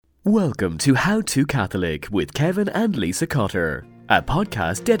Welcome to How to Catholic with Kevin and Lisa Cotter, a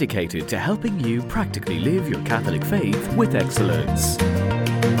podcast dedicated to helping you practically live your Catholic faith with excellence.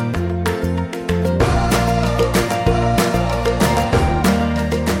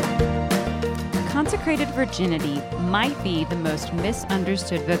 Consecrated virginity might be the most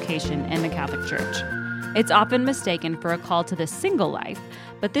misunderstood vocation in the Catholic Church. It's often mistaken for a call to the single life,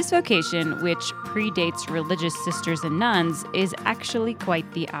 but this vocation, which predates religious sisters and nuns, is actually quite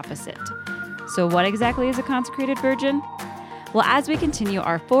the opposite. So what exactly is a consecrated virgin? Well, as we continue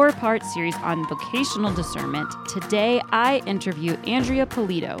our 4-part series on vocational discernment, today I interview Andrea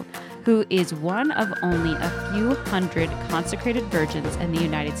Politio, who is one of only a few hundred consecrated virgins in the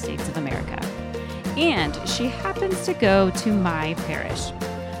United States of America. And she happens to go to my parish.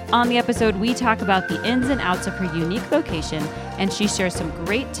 On the episode, we talk about the ins and outs of her unique vocation, and she shares some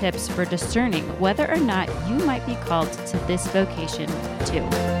great tips for discerning whether or not you might be called to this vocation too.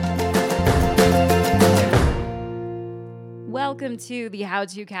 Welcome to the How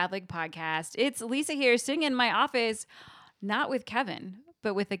to Catholic podcast. It's Lisa here, sitting in my office, not with Kevin,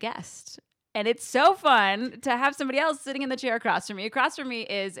 but with a guest. And it's so fun to have somebody else sitting in the chair across from me. Across from me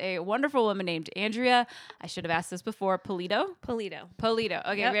is a wonderful woman named Andrea. I should have asked this before. Polito? Polito.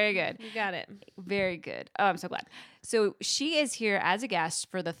 Okay, yep. Very good. You got it. Very good. Oh, I'm so glad. So she is here as a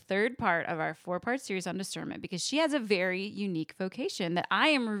guest for the third part of our 4-part series on discernment because she has a very unique vocation that I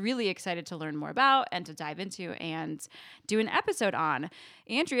am really excited to learn more about and to dive into and do an episode on.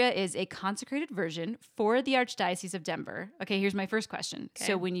 Andrea is a consecrated virgin for the Archdiocese of Denver. Okay, here's my first question. Okay.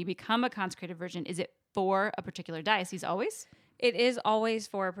 So when you become a consecrated virgin, is it for a particular diocese always? It is always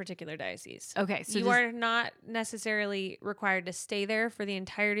for a particular diocese. Okay. So you are not necessarily required to stay there for the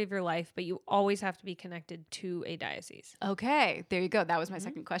entirety of your life, but you always have to be connected to a diocese. Okay. There you go. That was my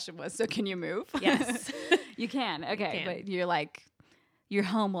second question was, so can you move? Yes. You can. Okay. You can. But you're like, your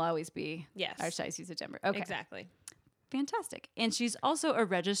home will always be yes. Archdiocese of Denver. Okay. Exactly. Fantastic. And she's also a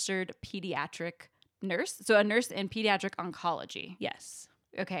registered pediatric nurse. So a nurse in pediatric oncology. Yes.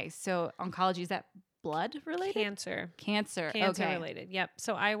 Okay. So oncology, is that blood related? Cancer Okay. related. Yep.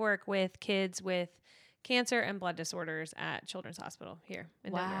 So I work with kids with cancer and blood disorders at Children's Hospital here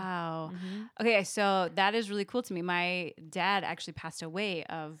in Denver. Wow. Mm-hmm. Okay. So that is really cool to me. My dad actually passed away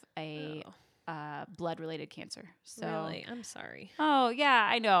of a blood related cancer. So really? I'm sorry. Oh yeah,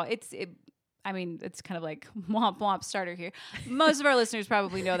 I know. It's kind of like womp womp starter here. Most of our listeners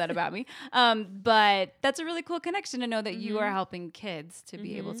probably know that about me. But that's a really cool connection to know that you are helping kids to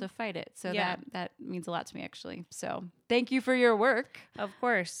be able to fight it. So that means a lot to me, actually. So thank you for your work. Of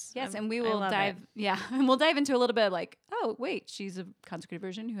course. Yes. And we will dive. It. Yeah. And we'll dive into a little bit of like, oh, wait, she's a consecrated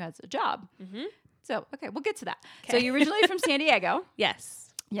virgin who has a job. Mm-hmm. So, okay, we'll get to that. Okay. So you're originally from San Diego. Yes.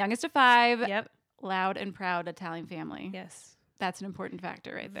 Youngest of 5. Yep. Loud and proud Italian family. Yes. That's an important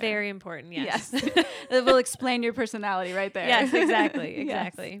factor right there. Very important, yes. It will explain your personality right there. Yes, exactly.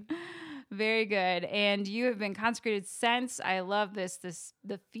 Yes. Very good. And you have been consecrated since, I love this,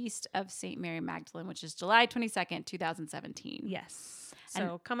 the Feast of St. Mary Magdalene, which is July 22nd, 2017. Yes.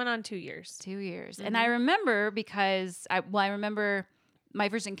 So coming on 2 years. 2 years. Mm-hmm. And I remember because, I remember my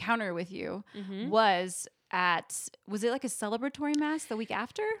first encounter with you was it like a celebratory mass the week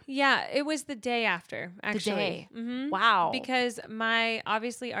after? Yeah, it was the day after, actually. The day. Mm-hmm. Wow. Because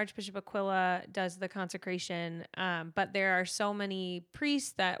obviously Archbishop Aquila does the consecration, but there are so many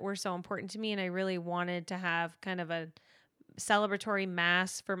priests that were so important to me, and I really wanted to have kind of a celebratory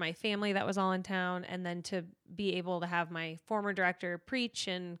mass for my family that was all in town, and then to be able to have my former director preach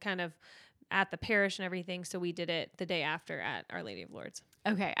and kind of at the parish and everything. So we did it the day after at Our Lady of Lourdes.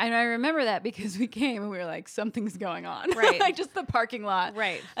 Okay. And I remember that because we came and we were like, something's going on. Right. Like just the parking lot.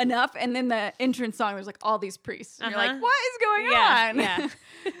 Right. Enough. And then the entrance song, there's like all these priests. And you're like, what is going on? Yeah.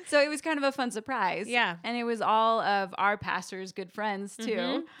 So it was kind of a fun surprise. Yeah. And it was all of our pastors' good friends too.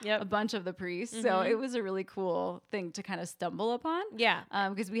 Mm-hmm. Yep. A bunch of the priests. Mm-hmm. So it was a really cool thing to kind of stumble upon. Yeah.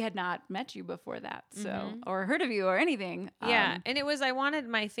 Because we had not met you before that. So, or heard of you or anything. Yeah. And I wanted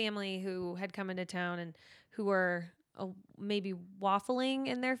my family who had come into town and who were maybe waffling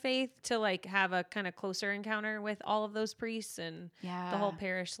in their faith to like have a kind of closer encounter with all of those priests and the whole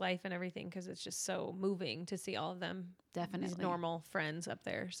parish life and everything, because it's just so moving to see all of them, definitely these normal friends up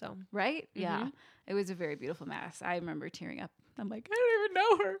there. So right, yeah, it was a very beautiful mass. I remember tearing up. I'm like, I don't even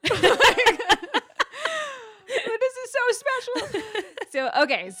know her. This is so special. So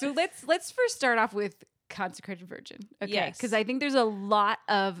okay, so let's first start off with consecrated virgin. Okay. Yes. Because I think there's a lot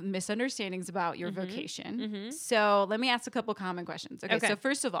of misunderstandings about your vocation. So let me ask a couple common questions. Okay. So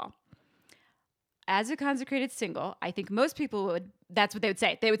first of all, as a consecrated single, I think most people that's what they would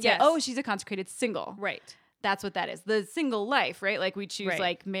say. They would say, oh, she's a consecrated single. Right. That's what that is. The single life, right? Like we choose Right.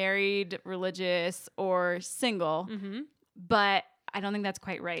 like married, religious, or single. Mm-hmm. But I don't think that's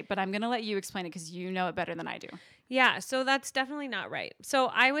quite right. But I'm going to let you explain it because you know it better than I do. Yeah, so that's definitely not right. So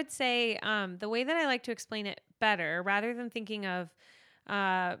I would say the way that I like to explain it better, rather than thinking of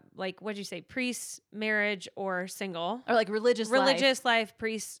like, what'd you say, priest, marriage, or single, Or like religious life,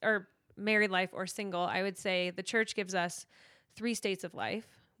 priest, or married life, or single, I would say the church gives us 3 states of life,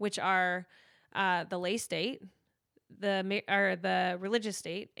 which are the lay state, the religious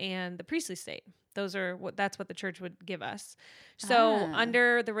state, and the priestly state. That's what the church would give us. So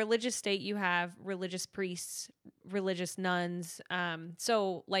under the religious state, you have religious priests, religious nuns.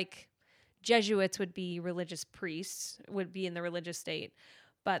 So like Jesuits would be religious priests, would be in the religious state.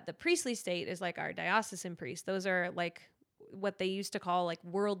 But the priestly state is like our diocesan priests. Those are like what they used to call like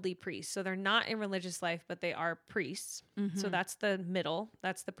worldly priests. So they're not in religious life, but they are priests. Mm-hmm. So that's the middle.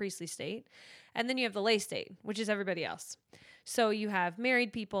 That's the priestly state. And then you have the lay state, which is everybody else. So you have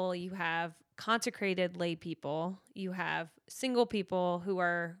married people, you have consecrated lay people, you have single people who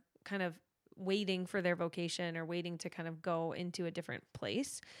are kind of waiting for their vocation or waiting to kind of go into a different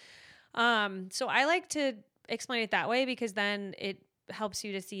place. So I like to explain it that way because then it helps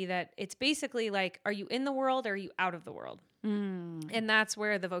you to see that it's basically like, are you in the world or are you out of the world? And that's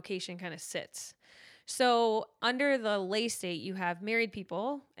where the vocation kind of sits. So under the lay state, you have married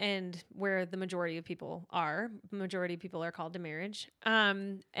people, and where the majority of people are called to marriage.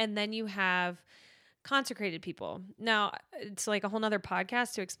 And then you have consecrated people. Now, it's like a whole nother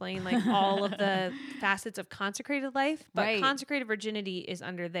podcast to explain like all of the facets of consecrated life, but consecrated virginity is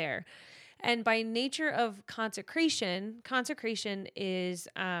under there. And by nature of consecration is,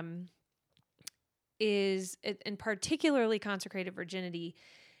 and particularly consecrated virginity,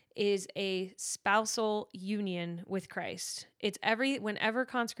 is a spousal union with Christ. Whenever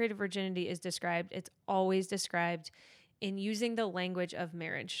consecrated virginity is described, it's always described in using the language of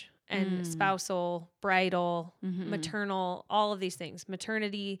marriage and spousal, bridal, maternal, all of these things,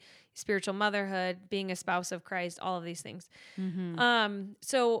 maternity, spiritual motherhood, being a spouse of Christ, all of these things.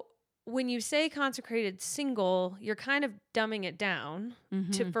 So when you say consecrated single, you're kind of dumbing it down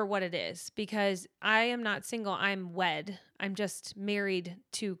for what it is, because I am not single. I'm wed. I'm just married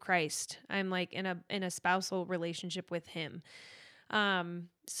to Christ. I'm like in a spousal relationship with him.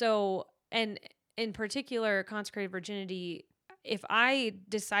 So, and in particular, consecrated virginity, if I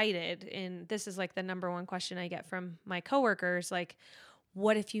decided, and this is like the number one question I get from my coworkers, like,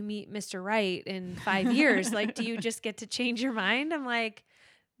 what if you meet Mr. Right in 5 years? Like, do you just get to change your mind? I'm like,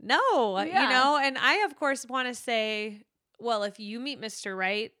 no, and I, of course, want to say, well, if you meet Mr.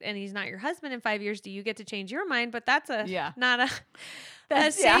 Right and he's not your husband in 5 years, do you get to change your mind? But that's not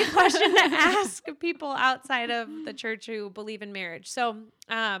a safe question to ask people outside of the church who believe in marriage. So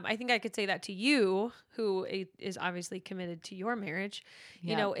I think I could say that to you, who is obviously committed to your marriage.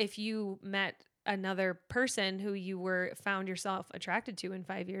 You know, if you met another person who you found yourself attracted to in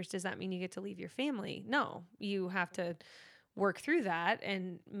 5 years, does that mean you get to leave your family? No, you have to work through that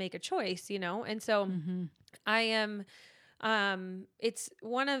and make a choice, And so I am, it's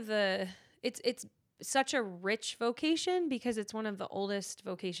such a rich vocation because it's one of the oldest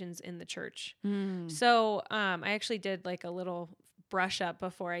vocations in the church. So I actually did like a little brush up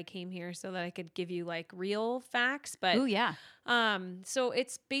before I came here so that I could give you like real facts. But so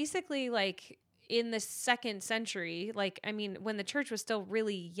it's basically like in the 2nd century, when the church was still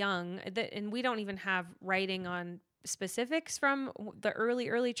really young, and we don't even have writing on specifics from the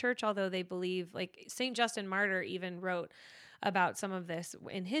early church, although they believe, like St. Justin Martyr even wrote about some of this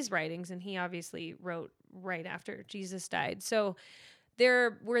in his writings, and he obviously wrote right after Jesus died. So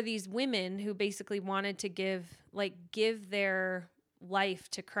there were these women who basically wanted to give their life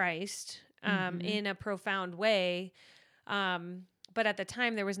to Christ in a profound way. But at the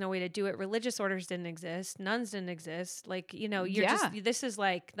time there was no way to do it. Religious orders didn't exist. Nuns didn't exist. This is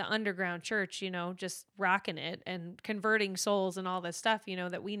like the underground church, just rocking it and converting souls and all this stuff,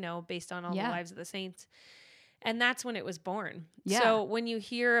 that we know based on all the lives of the saints. And that's when it was born. Yeah. So when you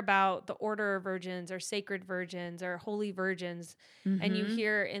hear about the order of virgins or sacred virgins or holy virgins, and you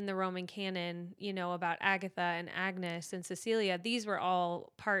hear in the Roman canon, about Agatha and Agnes and Cecilia, these were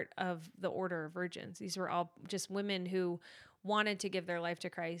all part of the order of virgins. These were all just women who wanted to give their life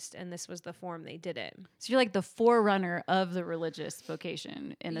to Christ, and this was the form they did it. So you're like the forerunner of the religious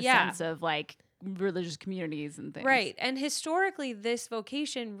vocation in the sense of like religious communities and things. Right. And historically, this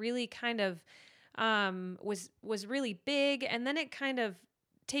vocation really kind of was really big, and then it kind of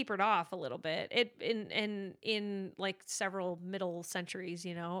tapered off a little bit. It in like several middle centuries,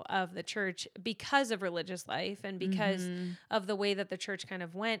 of the church, because of religious life and because of the way that the church kind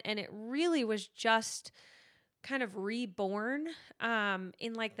of went. And it really was just kind of reborn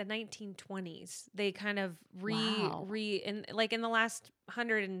in like the 1920s. They kind of in the last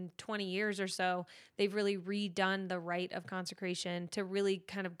 120 years or so, they've really redone the rite of consecration to really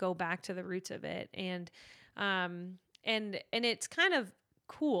kind of go back to the roots of it. And it's kind of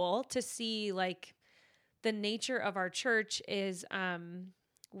cool to see like the nature of our church is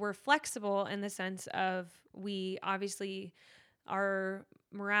we're flexible in the sense of we obviously our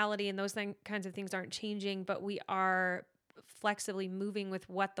morality and those kinds of things aren't changing, but we are flexibly moving with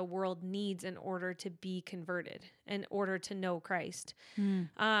what the world needs in order to be converted, in order to know Christ.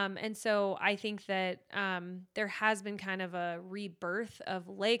 And so I think that there has been kind of a rebirth of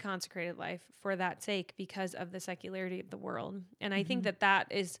lay consecrated life for that sake because of the secularity of the world. And I think that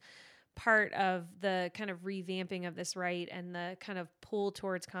is part of the kind of revamping of this rite and the kind of pull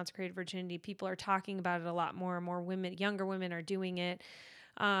towards consecrated virginity. People are talking about it a lot more and more women, younger women are doing it.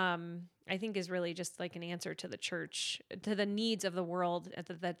 I think is really just like an answer to the church, to the needs of the world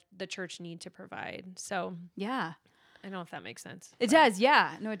that the church need to provide. So yeah, I don't know if that makes sense. It does.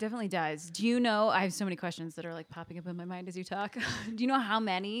 Yeah, no, it definitely does. Do you know, I have so many questions that are like popping up in my mind as you talk. Do you know how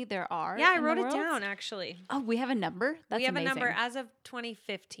many there are? Yeah, I wrote it down actually. Oh, we have a number? We have amazing. A number as of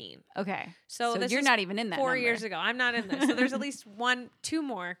 2015. Okay. So this you're is not even in that 4 number. years ago. I'm not in this. So there's at least two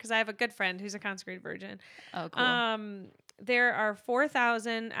more because I have a good friend who's a consecrated virgin. Oh, cool. There are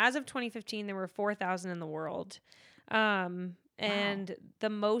 4,000 as of 2015. There were 4,000 in the world, and the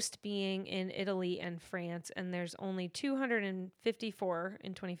most being in Italy and France. And there's only 254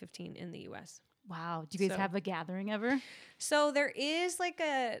 in 2015 in the U.S. Wow. Do you guys have a gathering ever? So there is like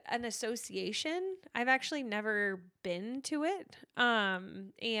an association. I've actually never been to it,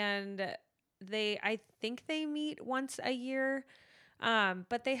 and I think they meet once a year,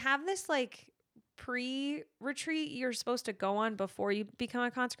 but they have this like pre-retreat you're supposed to go on before you become a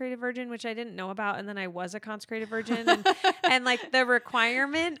consecrated virgin, which I didn't know about. And then I was a consecrated virgin and like the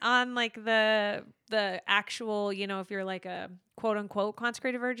requirement on like the actual, you know, if you're like a quote unquote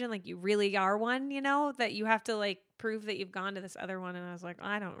consecrated virgin, like you really are one, you know, that you have to like prove that you've gone to this other one. And I was like,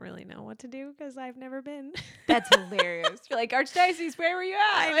 I don't really know what to do because I've never been. That's hilarious. You're like, Archdiocese, where were you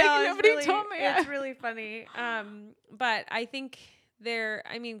at? I know, nobody told me. It's really funny. But I think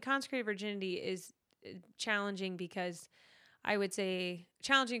consecrated virginity is challenging because I would say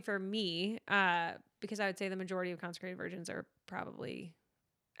challenging for me, because I would say the majority of consecrated virgins are probably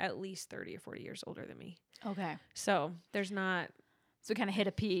at least 30 or 40 years older than me. Okay. So there's not. So kind of hit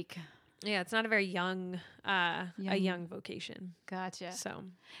a peak. Yeah, it's not a very young vocation. Gotcha. So,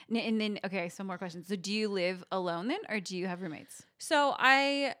 and then, okay, some more questions. So do you live alone then, or do you have roommates? So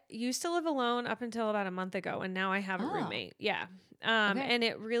I used to live alone up until about a month ago, and now I have a roommate. Yeah. Okay. And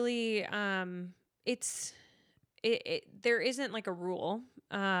it really, there isn't like a rule.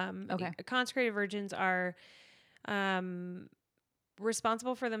 Okay. Consecrated virgins are,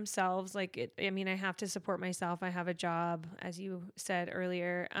 responsible for themselves. Like I have to support myself. I have a job, as you said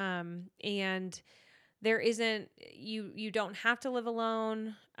earlier. And there isn't, you don't have to live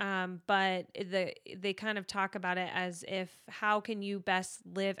alone. But they kind of talk about it as if, how can you best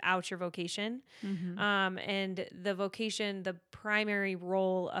live out your vocation? Mm-hmm. And the vocation, the primary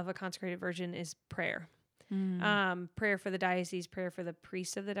role of a consecrated virgin is prayer. Prayer for the diocese, prayer for the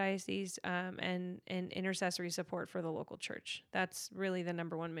priests of the diocese, and intercessory support for the local church. That's really the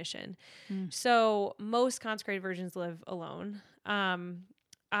number one mission. So most consecrated virgins live alone.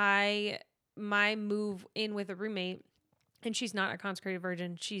 My move in with a roommate, and she's not a consecrated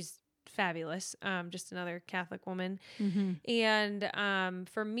virgin. She's fabulous. Just another Catholic woman. Mm-hmm. And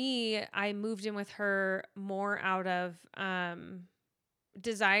for me, I moved in with her more out of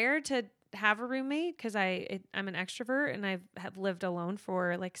desire to have a roommate because I'm an extrovert and have lived alone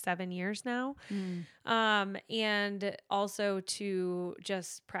for like 7 years now. And also to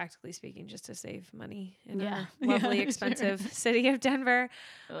just practically speaking, just to save money in our lovely expensive city of Denver.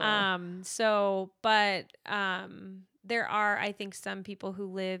 There are, I think, some people who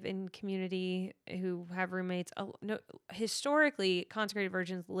live in community who have roommates. Historically, consecrated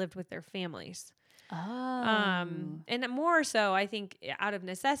virgins lived with their families. And more so, I think, out of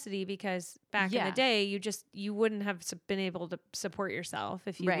necessity, because back in the day, you wouldn't have been able to support yourself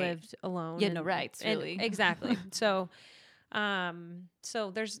if you lived alone. You had no rights, really. Exactly. So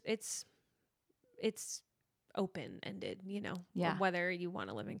it's open-ended, you know, whether you want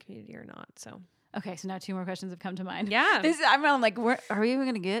to live in community or not. So. Okay, so now 2 more questions have come to mind. Yeah. I'm like, are we even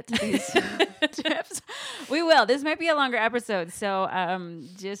going to get to these tips? We will. This might be a longer episode, so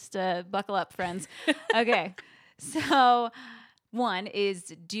just buckle up, friends. Okay, so one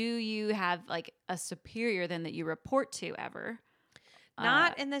is, do you have like a superior then that you report to ever?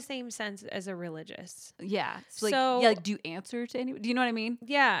 Not in the same sense as a religious. Yeah. So like, do you answer to anyone? Do you know what I mean?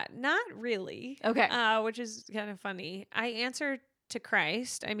 Yeah, not really. Okay. Which is kind of funny. I answer to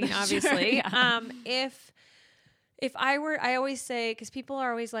Christ. I mean, obviously. Sure, yeah. If I always say, because people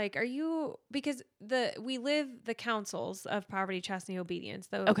are always like, are you, because we live the counsels of poverty, chastity, obedience.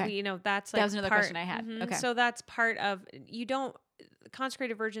 Okay. That's like that was another question I had. Mm-hmm. Okay. So that's part of,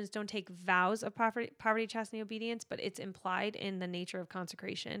 consecrated virgins don't take vows of poverty, chastity, obedience, but it's implied in the nature of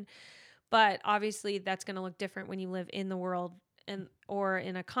consecration. But obviously that's going to look different when you live in the world or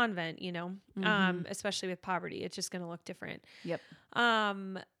in a convent, especially with poverty. It's just going to look different. Yep.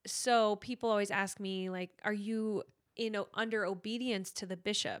 So people always ask me, like, are you, under obedience to the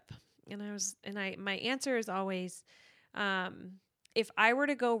bishop? And my answer is always, if I were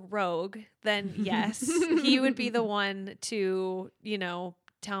to go rogue, then yes, he would be the one to,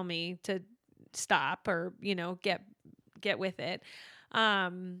 tell me to stop or, get with it.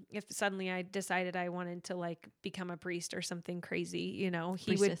 If suddenly I decided I wanted to like become a priest or something crazy,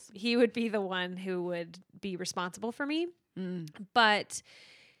 he would be the one who would be responsible for me. But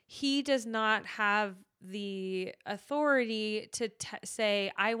he does not have the authority to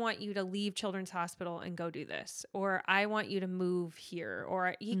say, I want you to leave Children's Hospital and go do this, or I want you to move here.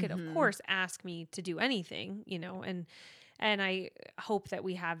 Or he could, of course, ask me to do anything, and I hope that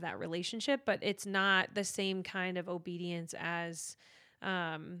we have that relationship, but it's not the same kind of obedience as,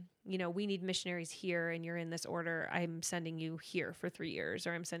 we need missionaries here and you're in this order. I'm sending you here for 3 years,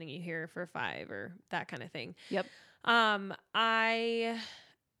 or I'm sending you here for 5, or that kind of thing. Yep.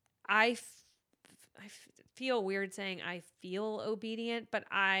 I feel weird saying I feel obedient, but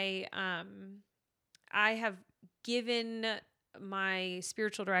I have given my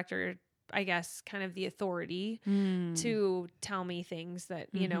spiritual director, I guess, kind of the authority to tell me things that,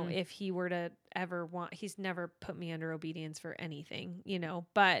 if he were to ever he's never put me under obedience for anything,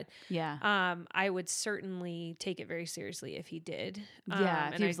 but yeah, I would certainly take it very seriously if he did.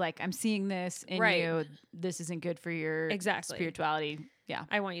 Yeah. If he was like, I'm seeing this in you, this isn't good for your spirituality. Yeah.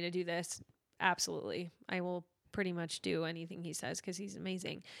 I want you to do this. Absolutely. I will pretty much do anything he says, 'cause he's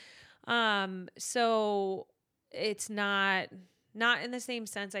amazing. So it's not in the same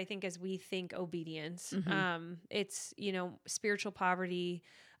sense, I think, as we think obedience. It's, spiritual poverty,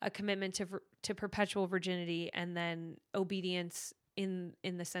 a commitment to perpetual virginity, and then obedience in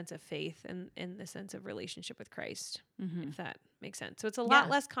the sense of faith and in the sense of relationship with Christ, if that makes sense. So it's a lot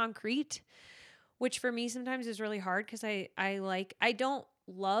less concrete, which for me sometimes is really hard, because I don't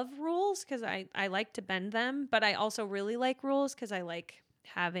love rules, because I like to bend them, but I also really like rules because I like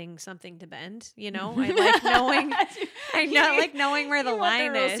having something to bend, I like knowing, like knowing where the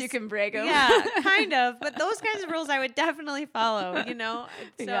line is. You can break them. Yeah, kind of. But those kinds of rules I would definitely follow,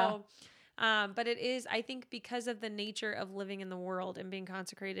 So, but it is, I think, because of the nature of living in the world and being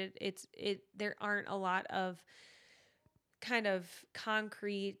consecrated, there aren't a lot of kind of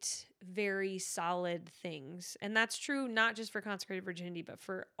concrete, very solid things. And that's true not just for consecrated virginity, but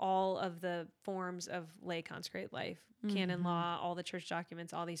for all of the forms of lay consecrated life, canon law, all the church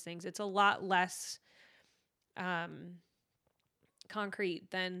documents, all these things. It's a lot less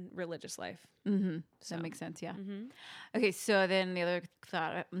concrete than religious life. So that makes sense. Yeah. Okay. So then the other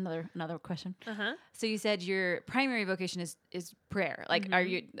thought, another question. So you said your primary vocation is prayer. Like, are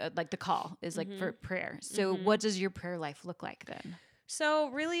you like the call is like for prayer? So what does your prayer life look like then? So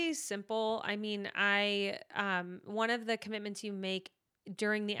really simple. I mean, one of the commitments you make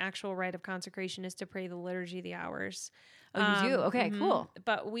during the actual rite of consecration is to pray the Liturgy of the Hours. Oh, you do? Okay, cool.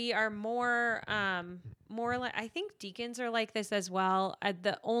 But we are more like, I think deacons are like this as well.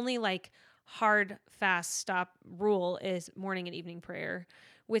 The only like hard, fast stop rule is morning and evening prayer,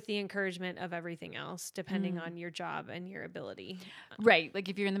 with the encouragement of everything else, depending on your job and your ability. Right. Like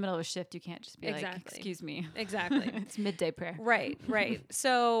if you're in the middle of a shift, you can't just be like, excuse me. Exactly. It's midday prayer. Right.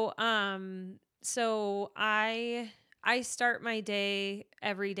 So, I start my day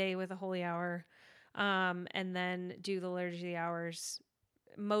every day with a holy hour, and then do the Liturgy of the Hours.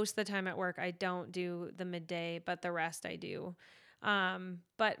 Most of the time at work, I don't do the midday, but the rest I do.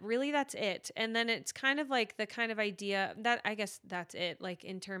 But really that's it. And then it's kind of like the kind of idea that, I guess that's it, like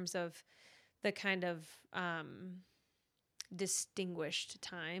in terms of the kind of, distinguished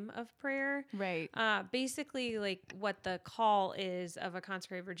time of prayer. Right. Basically like what the call is of a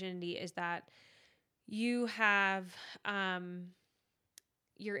consecrated virginity is that you have,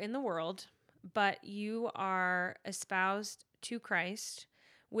 you're in the world, but you are espoused to Christ,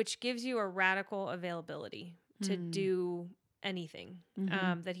 which gives you a radical availability to do anything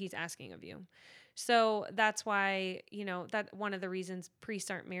that he's asking of you. So that's why, that one of the reasons priests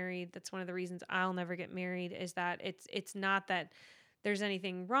aren't married, that's one of the reasons I'll never get married, is that it's not that there's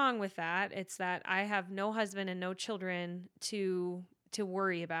anything wrong with that. It's that I have no husband and no children to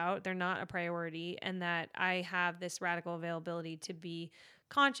worry about. They're not a priority, and that I have this radical availability to be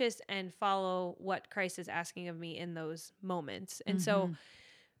conscious and follow what Christ is asking of me in those moments. And so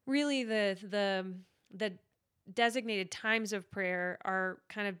really the designated times of prayer are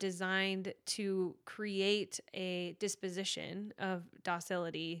kind of designed to create a disposition of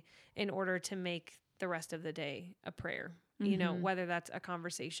docility in order to make the rest of the day a prayer, you know, whether that's a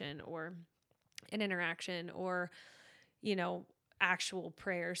conversation or an interaction or, you know, actual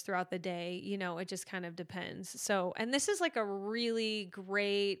prayers throughout the day. You know, it just kind of depends. So, and this is like a really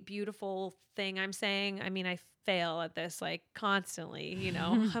great, beautiful thing I'm saying. I mean, I fail at this like constantly, you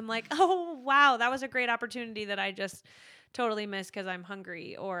know. I'm like, oh, wow, that was a great opportunity that I just totally missed because I'm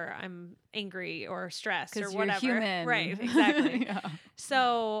hungry or I'm angry or stressed or whatever. You're human. Right, exactly.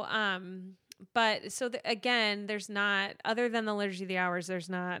 So, again, there's not, other than the Liturgy of the Hours, there's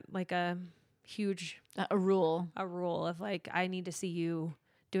not like a huge a rule of like, I need to see you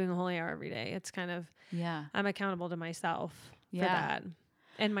doing a holy hour every day. It's kind of, I'm accountable to myself for that,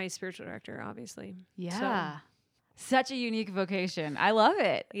 and my spiritual director, obviously. Such a unique vocation. I love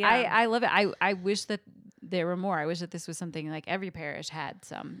it. I love it. I wish that there were more. I wish that this was something like every parish had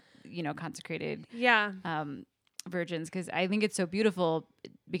some, you know, consecrated virgins, because I think it's so beautiful,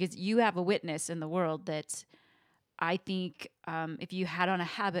 because you have a witness in the world that I think if you had on a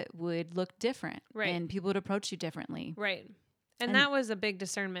habit would look different, and people would approach you differently. Right. And that was a big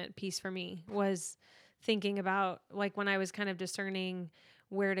discernment piece for me, was thinking about like when I was kind of discerning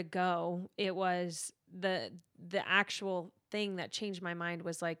where to go, it was the actual thing that changed my mind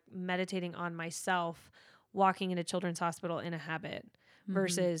was like meditating on myself walking in a children's hospital in a habit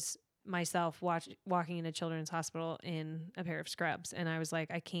versus myself walking in a children's hospital in a pair of scrubs. And I was like,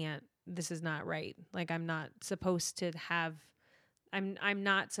 I can't, this is not right. Like I'm not supposed to have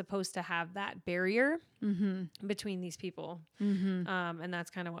that barrier between these people. And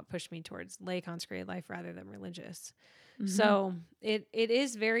that's kind of what pushed me towards lay consecrated life rather than religious. So it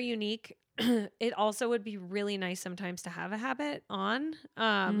is very unique. It also would be really nice sometimes to have a habit on,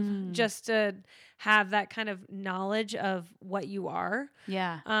 just to have that kind of knowledge of what you are.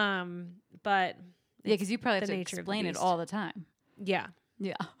 But because you probably have to explain it all the time. Yeah.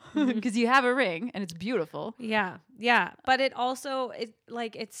 Because you have a ring and it's beautiful. Yeah. But it also,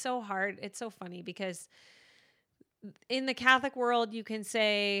 it's so hard. It's so funny because in the Catholic world, you can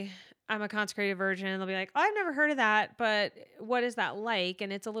say, I'm a consecrated virgin, and they'll be like, oh, I've never heard of that, but what is that like?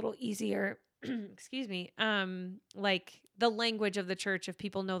 And it's a little easier, excuse me, like the language of the church. If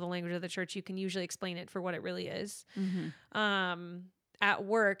people know the language of the church, you can usually explain it for what it really is. At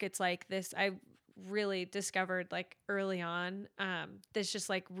work, it's like this, I really discovered like early on, this just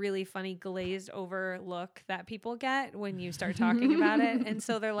like really funny glazed over look that people get when you start talking about it. And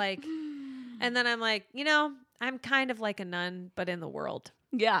so they're like, and then I'm like, you know, I'm kind of like a nun, but in the world.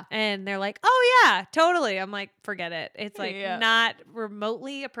 Yeah. And they're like, oh yeah, totally. I'm like, forget it. It's like not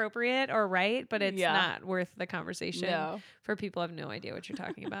remotely appropriate or right, but it's not worth the conversation for people who have no idea what you're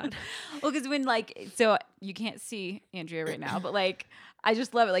talking about. Well, because when like, so you can't see Andrea right now, but like, I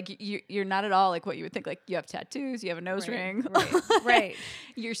just love it. Like you're not at all like what you would think. Like you have tattoos, you have a nose ring. Right.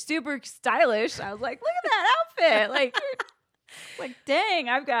 You're super stylish. I was like, look at that outfit. Like, like, dang,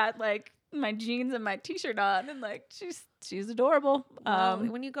 I've got like my jeans and my t-shirt on, and like she's adorable. Well,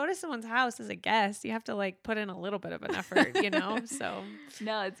 when you go to someone's house as a guest, you have to like put in a little bit of an effort, you know? So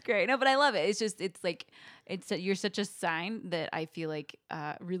no, it's great. No, but I love it. It's just, it's like, you're such a sign that I feel like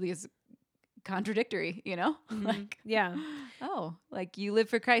really is contradictory, you know? Like, oh, like you live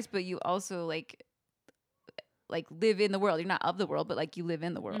for Christ, but you also like live in the world. You're not of the world, but like you live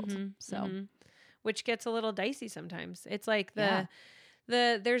in the world. Which gets a little dicey sometimes. It's like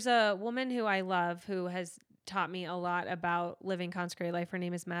there's a woman who I love who has taught me a lot about living consecrated life. Her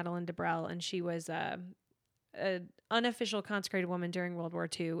name is Madeleine Debrel, and she was an unofficial consecrated woman during World War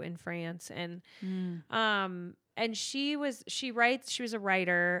II in France. And she was a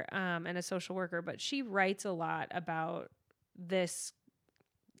writer and a social worker, but she writes a lot about this,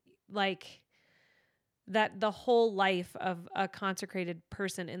 like that the whole life of a consecrated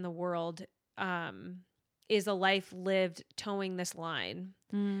person in the world is a life lived towing this line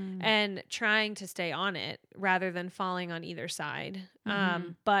and trying to stay on it rather than falling on either side.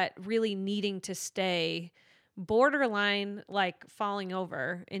 But really needing to stay borderline, like falling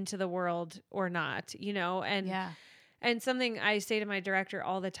over into the world or not, you know? And something I say to my director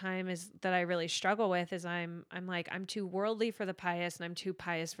all the time is that I really struggle with is I'm like, I'm too worldly for the pious and I'm too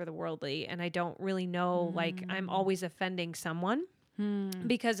pious for the worldly. And I don't really know, like I'm always offending someone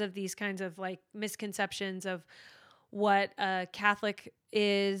because of these kinds of like misconceptions of what a Catholic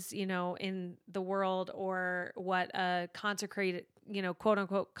is, you know, in the world, or what a consecrated, you know, quote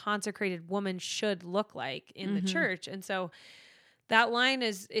unquote consecrated woman should look like in the church. And so that line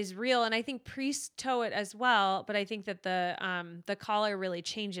is real. And I think priests toe it as well, but I think that the collar really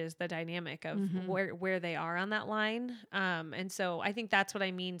changes the dynamic of where they are on that line. And so I think that's what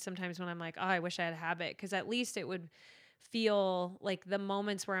I mean sometimes when I'm like, oh, I wish I had a habit, because at least it would feel like the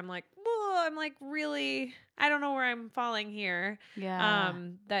moments where I'm like, whoa, I'm like, really, I don't know where I'm falling here. Yeah.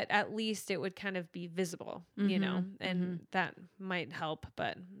 That at least it would kind of be visible, you know, and that might help,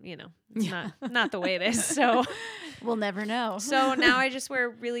 but you know, it's not the way it is. So we'll never know. So now I just wear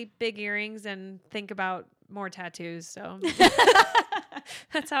really big earrings and think about more tattoos. So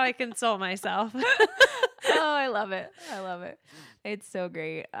that's how I console myself. Oh, I love it. I love it. It's so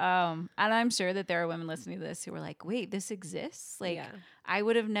great. And I'm sure that there are women listening to this who are like, wait, this exists? Like, I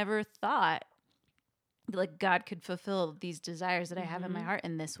would have never thought like God could fulfill these desires that I have in my heart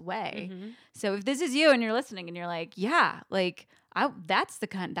in this way. So if this is you and you're listening and you're like, yeah, like that's the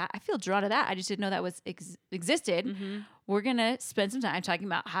kind that I feel drawn to that. I just didn't know that was existed. We're going to spend some time talking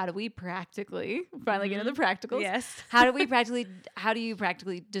about how do we practically finally get into the practicals. Yes. How do you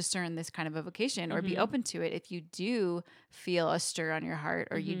practically discern this kind of a vocation or be open to it if you do feel a stir on your heart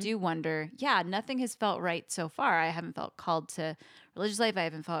or you do wonder, nothing has felt right so far. I haven't felt called to religious life. I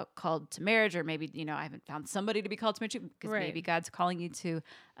haven't felt called to marriage, or maybe, you know, I haven't found somebody to be called to marriage because maybe God's calling you to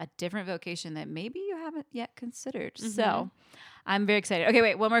a different vocation that maybe you haven't yet considered. So I'm very excited. Okay,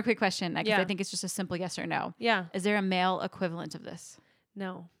 wait, one more quick question. I think it's just a simple yes or no. Yeah. Is there a male equivalent of this?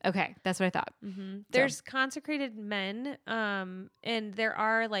 No. Okay, that's what I thought. There's consecrated men, and there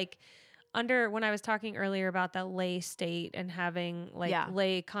are like when I was talking earlier about the lay state and having like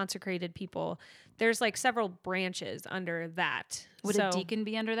lay consecrated people, there's like several branches under that. Would a deacon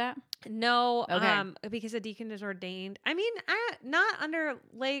be under that? No, because a deacon is ordained. I mean, not under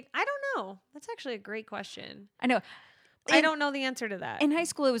lay. I don't know. That's actually a great question. I know. I don't know the answer to that. In high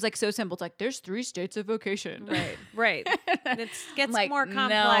school, it was like so simple. It's like, there's 3 states of vocation. Right. It gets like, more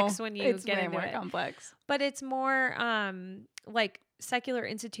complex when you get into more it. Complex. But it's more like secular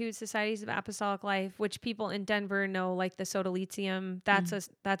institutes, societies of apostolic life, which people in Denver know, like the Sodalitium. That's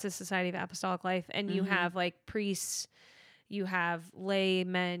a society of apostolic life. And you have like priests, you have lay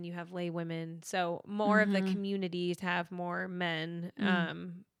men, you have lay women. So more of the communities have more men,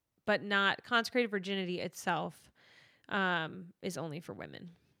 but not consecrated virginity itself. Is only for women.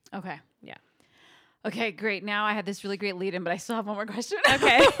 Okay. Yeah. Okay, great. Now I had this really great lead in, but I still have one more question.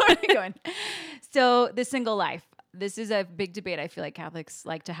 Okay. Where are we going? So the single life. This is a big debate I feel like Catholics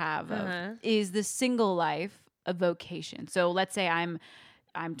like to have. Is the single life a vocation? So let's say I'm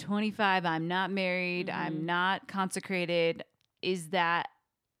 25, I'm not married, I'm not consecrated. Is that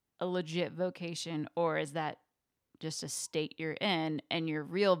a legit vocation, or is that just a state you're in and your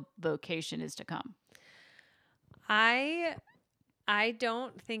real vocation is to come? I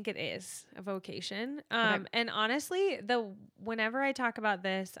don't think it is a vocation. And honestly, whenever I talk about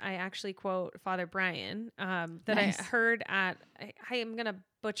this, I actually quote Father Brian, that I heard I am going to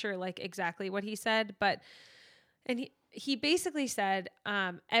butcher like exactly what he said, and he basically said,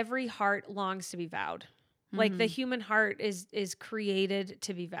 every heart longs to be vowed. Like the human heart is created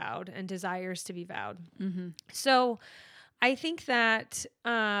to be vowed and desires to be vowed. So I think that,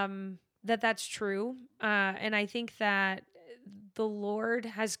 that's true. And I think that the Lord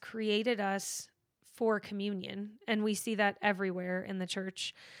has created us for communion, and we see that everywhere in the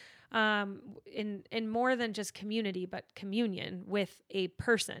church, in more than just community, but communion with a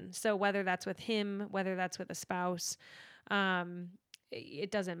person. So whether that's with him, whether that's with a spouse,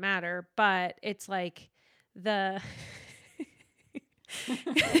 it doesn't matter, but it's like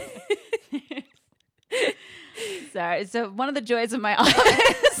Sorry. So one of the joys of my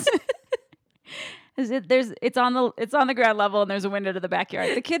office it's on the ground level, and there's a window to the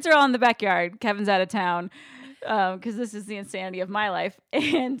backyard. The kids are all in the backyard. Kevin's out of town because this is the insanity of my life.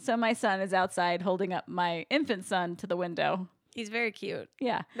 And so my son is outside holding up my infant son to the window. He's very cute.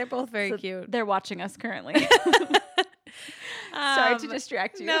 Yeah. They're both very cute. They're watching us currently. Sorry to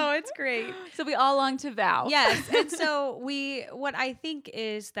distract you. No, it's great. So we all long to vow. Yes. And so what I think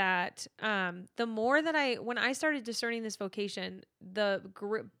is that the more that when I started discerning this vocation, the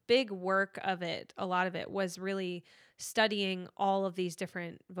big work of it, a lot of it was really studying all of these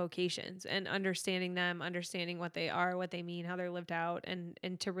different vocations and understanding them, understanding what they are, what they mean, how they're lived out, and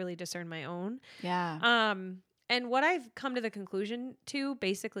to really discern my own. Yeah. And what I've come to the conclusion to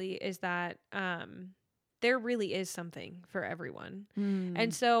basically is that there really is something for everyone.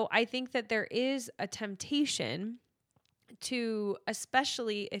 And so I think that there is a temptation to,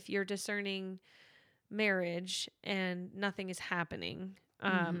 especially if you're discerning marriage and nothing is happening.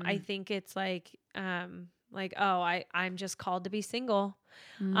 I think it's like, I'm just called to be single.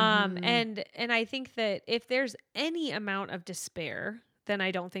 And I think that if there's any amount of despair, then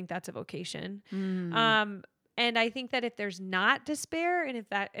I don't think that's a vocation. And I think that if there's not despair, and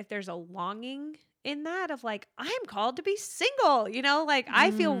if there's a longing in that of like, I'm called to be single, like I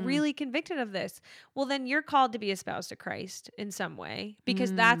feel really convicted of this. Well, then you're called to be espoused to Christ in some way,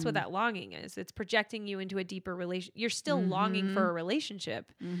 because that's what that longing is. It's projecting you into a deeper relation. You're still longing for a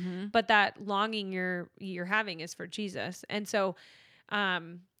relationship, but that longing you're having is for Jesus. And so,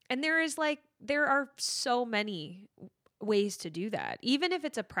 and there are so many ways to do that, even if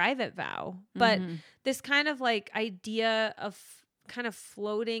it's a private vow, but this kind of like idea of kind of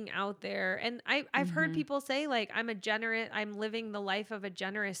floating out there. And I've heard people say like, I'm living the life of a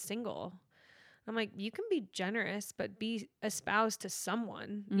generous single. I'm like, you can be generous, but be espoused to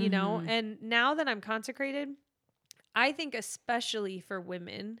someone, and now that I'm consecrated, I think especially for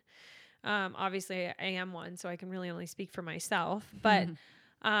women, obviously I am one, so I can really only speak for myself, but,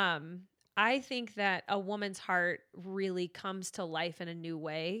 I think that a woman's heart really comes to life in a new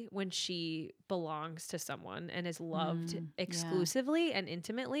way when she belongs to someone and is loved exclusively and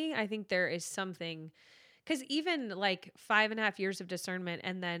intimately. I think there is something, because even like 5.5 years of discernment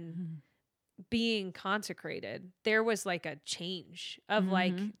and then being consecrated, there was like a change of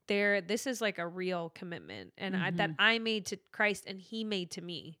like, this is like a real commitment, and that I made to Christ and he made to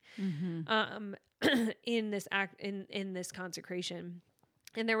me, in this act, in this consecration.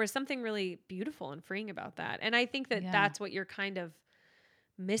 And there was something really beautiful and freeing about that. And I think that that's what you're kind of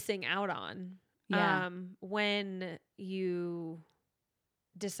missing out on when you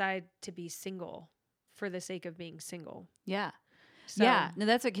decide to be single for the sake of being single. Yeah. So, yeah. No,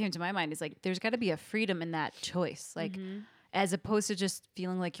 that's what came to my mind is like, there's got to be a freedom in that choice. Like, as opposed to just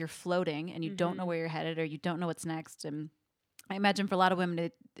feeling like you're floating and you don't know where you're headed or you don't know what's next. And I imagine for a lot of women,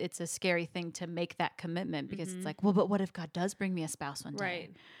 it's a scary thing to make that commitment because it's like, well, but what if God does bring me a spouse one day?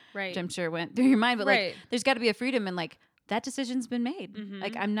 Right. Which I'm sure went through your mind, but like, there's got to be a freedom and like that decision's been made.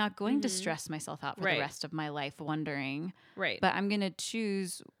 Like, I'm not going to stress myself out for the rest of my life wondering, but I'm going to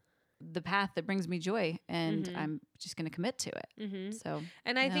choose the path that brings me joy and I'm just going to commit to it. So,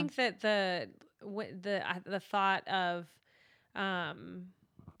 and I think that the thought of,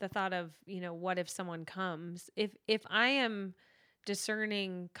 what if someone comes, if I am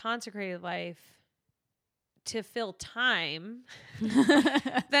discerning consecrated life to fill time,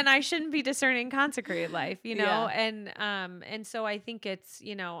 then I shouldn't be discerning consecrated life, and so I think it's,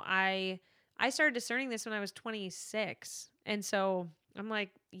 I started discerning this when I was 26. And so I'm like,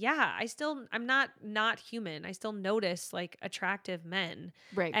 I'm not human. I still notice like attractive men,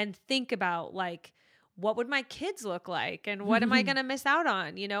 and think about like, what would my kids look like and what am I going to miss out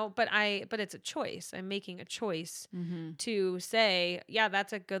on, but it's a choice. I'm making a choice to say,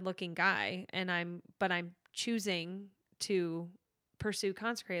 that's a good looking guy. And I'm choosing to pursue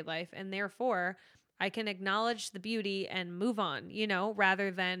consecrated life. And therefore I can acknowledge the beauty and move on,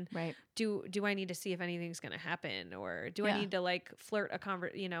 rather than do I need to see if anything's going to happen, or do I need to like flirt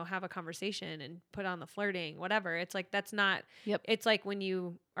have a conversation and put on the flirting, whatever. It's like, that's not, it's like when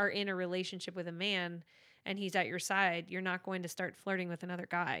you are in a relationship with a man and he's at your side, you're not going to start flirting with another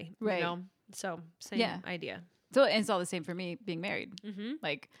guy, So same idea. So it's all the same for me being married.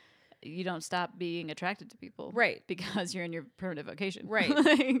 Like, you don't stop being attracted to people, because you're in your permanent vocation,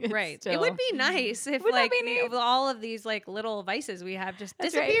 It would be nice if all of these like little vices we have just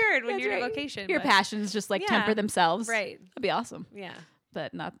disappeared when you're in a vocation. Your passions just like temper themselves, That'd be awesome.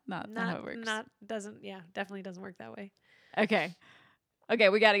 But not how it works. Definitely doesn't work that way. Okay,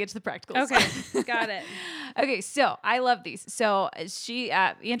 we got to get to the practicals. Okay, got it. Okay, so I love these. So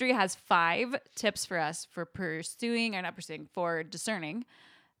Andrea has 5 tips for us for for discerning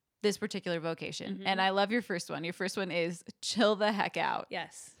this particular vocation. And I love your first one. Your first one is chill the heck out.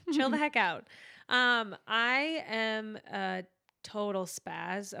 Yes, chill the heck out. I am a total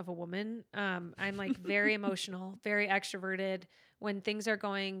spaz of a woman. I'm like very emotional, very extroverted. When things are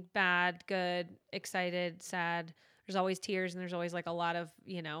going bad, good, excited, sad, there's always tears and there's always like a lot of,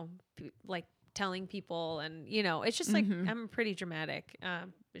 like telling people, and, it's just like, I'm pretty dramatic.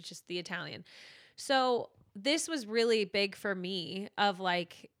 It's just the Italian. So this was really big for me of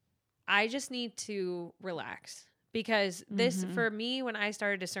like, I just need to relax, because this, for me, when I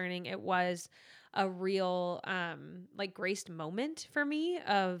started discerning, it was a real, like graced moment for me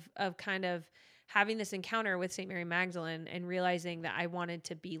of kind of having this encounter with St. Mary Magdalene and realizing that I wanted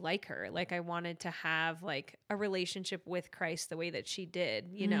to be like her. Like I wanted to have like a relationship with Christ the way that she did,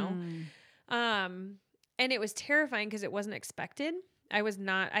 And it was terrifying because it wasn't expected. I was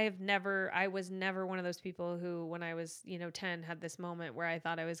never one of those people who, when I was, 10, had this moment where I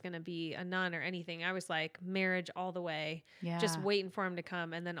thought I was going to be a nun or anything. I was like marriage all the way, just waiting for him to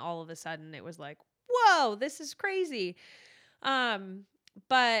come. And then all of a sudden it was like, whoa, this is crazy.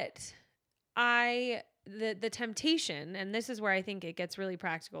 But the temptation, and this is where I think it gets really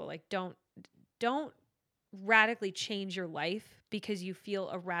practical, like don't radically change your life because you feel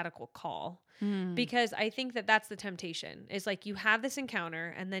a radical call. Because I think that that's the temptation, is like you have this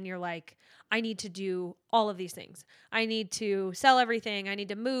encounter and then you're like, I need to do all of these things. I need to sell everything. I need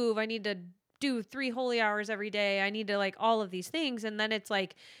to move. I need to do 3 holy hours every day. I need to like all of these things. And then it's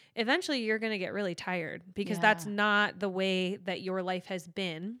like, eventually you're going to get really tired because that's not the way that your life has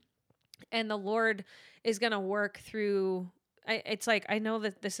been. And the Lord is going to work through. It's like, I know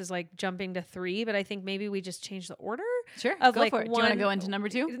that this is like jumping to 3, but I think maybe we just change the order. Sure. Of go like for it. Do you want to go into number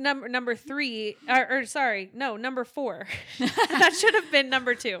 2? Number 3, number 4. That should have been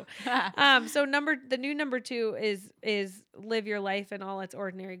number 2. So the new number 2 is live your life in all its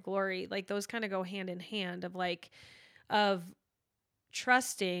ordinary glory. Like those kind of go hand in hand of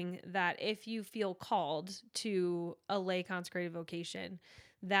trusting that if you feel called to a lay consecrated vocation,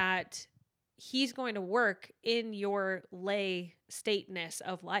 that He's going to work in your lay stateness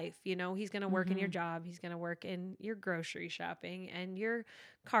of life. He's going to work in your job. He's going to work in your grocery shopping and your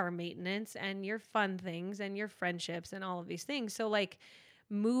car maintenance and your fun things and your friendships and all of these things. So like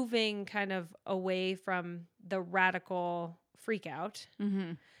moving kind of away from the radical freak out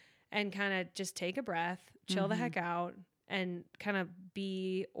and kind of just take a breath, chill the heck out, and kind of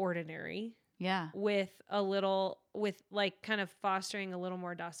be ordinary. Yeah. With like kind of fostering a little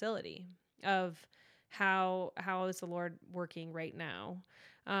more docility of how is the Lord working right now.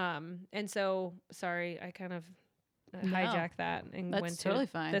 And so, sorry, I kind of hijacked that and went to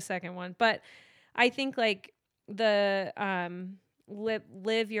the second one. But I think like the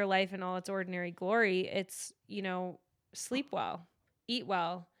live your life in all its ordinary glory. It's, sleep well, eat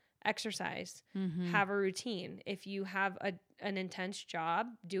well, exercise, have a routine. If you have an intense job,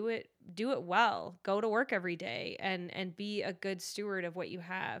 do it well. Go to work every day and be a good steward of what you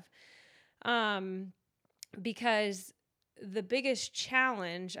have. Because the biggest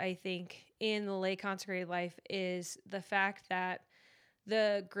challenge, I think, in the lay consecrated life is the fact that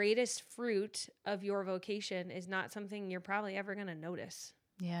the greatest fruit of your vocation is not something you're probably ever going to notice.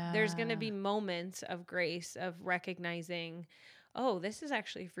 Yeah. There's going to be moments of grace, of recognizing, oh, this is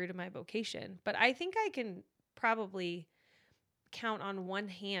actually fruit of my vocation. But I think I can probably count on one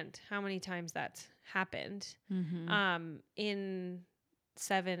hand how many times that's happened in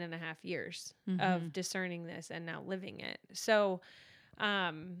 7.5 years of discerning this and now living it. So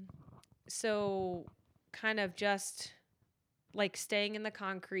kind of just like staying in the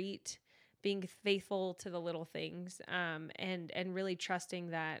concrete, being faithful to the little things, and really trusting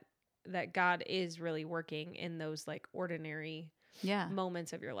that God is really working in those like ordinary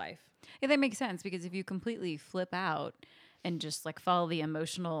moments of your life. Yeah, that makes sense, because if you completely flip out and just like follow the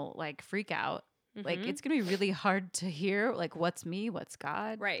emotional like freak out, like it's going to be really hard to hear like what's me, what's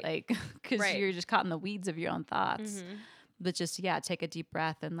God. Right. Like, because you're just caught in the weeds of your own thoughts. But just, take a deep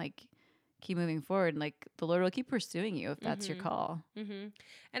breath and like keep moving forward. And like the Lord will keep pursuing you if that's your call.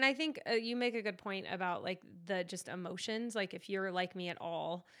 And I think you make a good point about like the just emotions. Like if you're like me at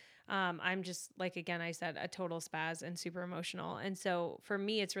all, I'm just like, again, I said a total spaz and super emotional. And so for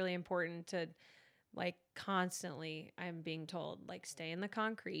me, it's really important to like constantly, I'm being told, like, stay in the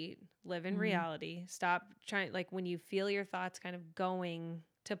concrete, live in reality, stop trying, like when you feel your thoughts kind of going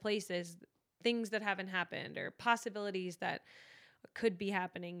to places, things that haven't happened or possibilities that could be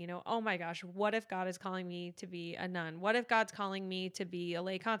happening, oh my gosh, what if God is calling me to be a nun? What if God's calling me to be a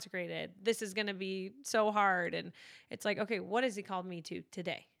lay consecrated? This is going to be so hard. And it's like, okay, what has He called me to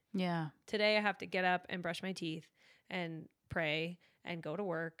today? Yeah. Today I have to get up and brush my teeth and pray and go to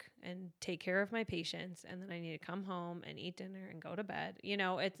work and take care of my patients. And then I need to come home and eat dinner and go to bed.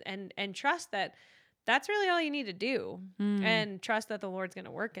 It's, and trust that that's really all you need to do, and trust that the Lord's going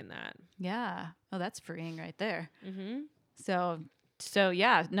to work in that. Yeah. Oh, that's freeing right there. So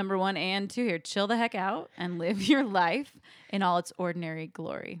yeah, number 1 and 2 here, chill the heck out and live your life in all its ordinary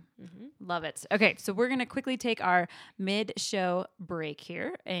glory. Love it. Okay, so we're going to quickly take our mid-show break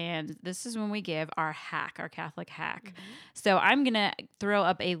here, and this is when we give our hack, our Catholic hack. So I'm going to throw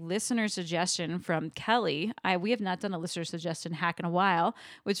up a listener suggestion from Kelly. We have not done a listener suggestion hack in a while,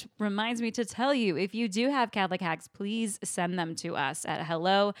 which reminds me to tell you, if you do have Catholic hacks, please send them to us at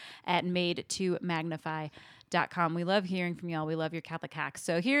hello@made2magnify.com. We love hearing from y'all. We love your Catholic hacks.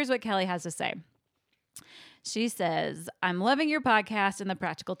 So here's what Kelly has to say. She says, I'm loving your podcast and the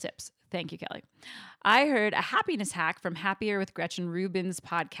practical tips. Thank you, Kelly. I heard a happiness hack from Happier with Gretchen Rubin's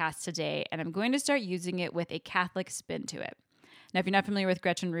podcast today, and I'm going to start using it with a Catholic spin to it. Now, if you're not familiar with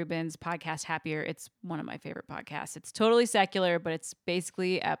Gretchen Rubin's podcast, Happier, it's one of my favorite podcasts. It's totally secular, but it's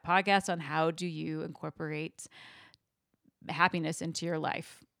basically a podcast on how do you incorporate happiness into your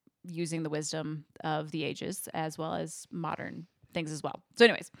life using the wisdom of the ages as well as modern things as well. So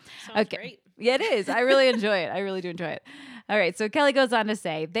anyways, Sounds great. Yeah, it is. I really enjoy it. I really do enjoy it. All right. So Kelly goes on to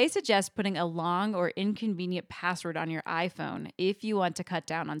say, they suggest putting a long or inconvenient password on your iPhone if you want to cut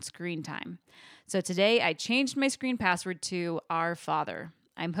down on screen time. So today I changed my screen password to Our Father.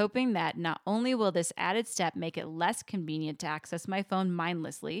 I'm hoping that not only will this added step make it less convenient to access my phone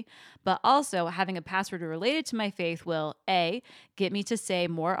mindlessly, but also having a password related to my faith will A, get me to say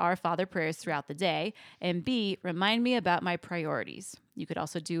more Our Father prayers throughout the day, and B, remind me about my priorities. You could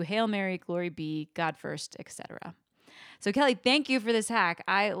also do Hail Mary, Glory be, God first, etc. So Kelly, thank you for this hack.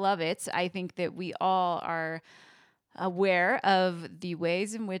 I love it. I think that we all are aware of the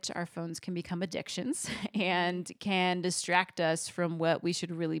ways in which our phones can become addictions and can distract us from what we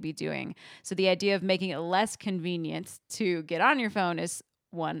should really be doing. So the idea of making it less convenient to get on your phone is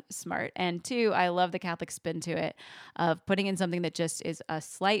one, smart. And two, I love the Catholic spin to it of putting in something that just is a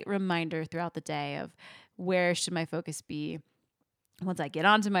slight reminder throughout the day of where should my focus be. Once I get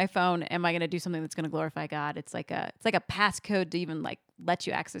onto my phone, am I going to do something that's going to glorify God? It's like a passcode to even like let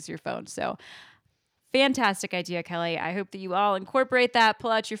you access your phone. So fantastic idea, Kelly. I hope that you all incorporate that,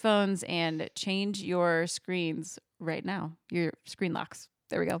 pull out your phones, and change your screens right now. Your screen locks.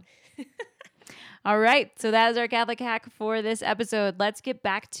 There we go. All right. So that is our Catholic hack for this episode. Let's get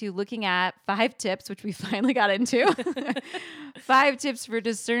back to looking at 5 tips, which we finally got into. 5 tips for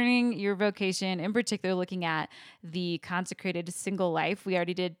discerning your vocation, in particular, looking at the consecrated single life. We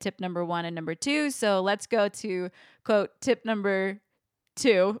already did tip number 1 and number 2. So let's go to, quote, tip number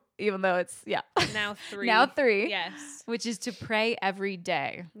 2, even though it's, Now 3. Now 3. Yes. Which is to pray every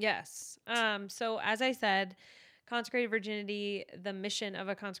day. Yes. So as I said, Consecrated Virginity, the mission of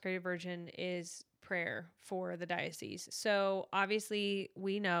a consecrated virgin is prayer for the diocese. So obviously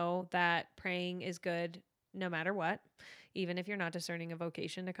we know that praying is good no matter what. Even if you're not discerning a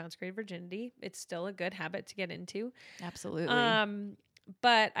vocation to consecrated virginity, it's still a good habit to get into. Absolutely.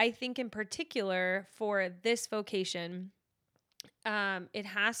 But I think in particular for this vocation, it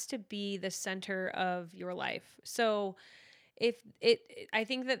has to be the center of your life. So I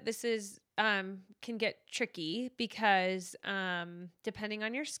think that this is, can get tricky because, depending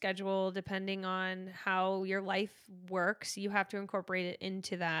on your schedule, depending on how your life works, you have to incorporate it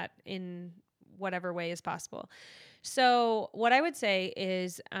into that in whatever way is possible. So what I would say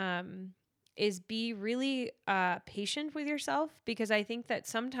is be really, patient with yourself, because I think that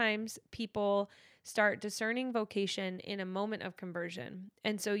sometimes people start discerning vocation in a moment of conversion.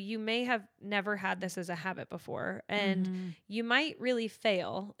 And so you may have never had this as a habit before. And you might really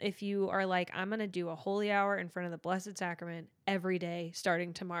fail if you are like, I'm going to do a holy hour in front of the Blessed Sacrament every day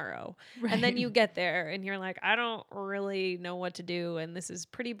starting tomorrow. Right. And then you get there and you're like, I don't really know what to do. And this is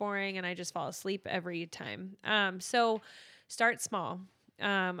pretty boring. And I just fall asleep every time. So start small.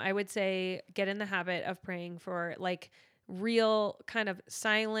 I would say get in the habit of praying for like real kind of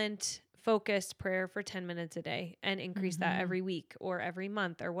silent, focused prayer for 10 minutes a day, and increase that every week or every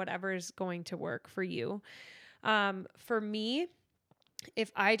month or whatever is going to work for you. For me,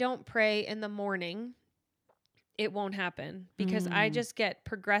 if I don't pray in the morning, it won't happen because I just get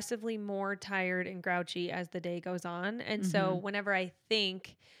progressively more tired and grouchy as the day goes on. And so whenever I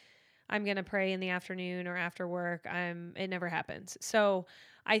think I'm going to pray in the afternoon or after work, it never happens. So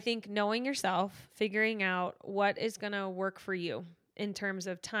I think knowing yourself, figuring out what is going to work for you in terms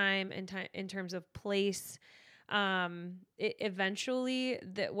of time and in terms of place. Eventually,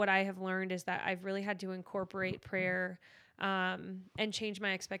 what I have learned is that I've really had to incorporate prayer and change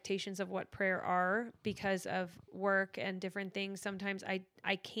my expectations of what prayer are because of work and different things. Sometimes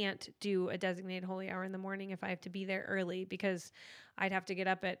I can't do a designated holy hour in the morning if I have to be there early, because I'd have to get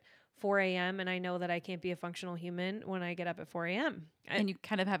up at 4 a.m. and I know that I can't be a functional human when I get up at 4 a.m. And you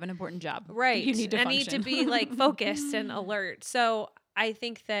kind of have an important job. Right. You need to function. I need to be like focused and alert. So I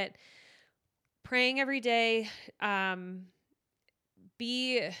think that praying every day,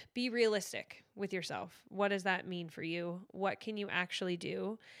 be realistic with yourself. What does that mean for you? What can you actually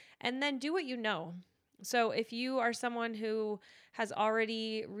do? And then do what you know. So if you are someone who has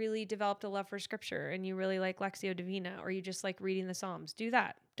already really developed a love for scripture and you really like Lectio Divina, or you just like reading the Psalms, do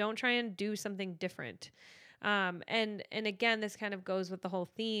that. Don't try and do something different. And again, this kind of goes with the whole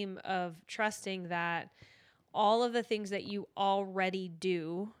theme of trusting that all of the things that you already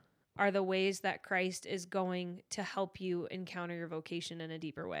do are the ways that Christ is going to help you encounter your vocation in a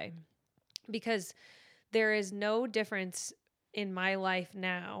deeper way. because there is no difference in my life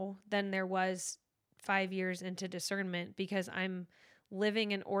now than there was 5 years into discernment, because I'm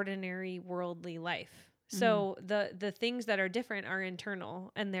living an ordinary worldly life. So the things that are different are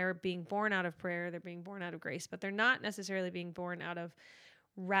internal, and they're being born out of prayer, they're being born out of grace, but they're not necessarily being born out of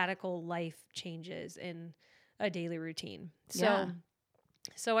radical life changes in a daily routine.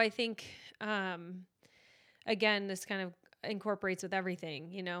 So I think, again, this kind of incorporates with everything,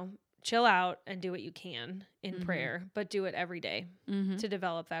 you know, chill out and do what you can in prayer, but do it every day to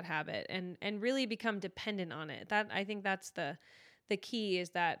develop that habit and really become dependent on it. That, I think that's the key,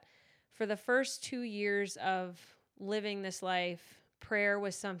 is that for the first 2 years of living this life, prayer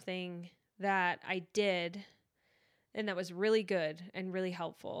was something that I did and that was really good and really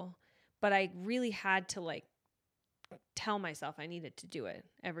helpful, but I really had to like tell myself I needed to do it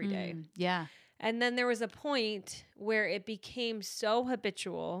every day. Yeah. And then there was a point where it became so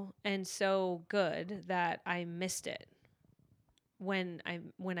habitual and so good that I missed it when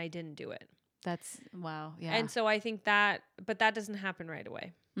I didn't do it. That's wow. Yeah. And so I think that, but that doesn't happen right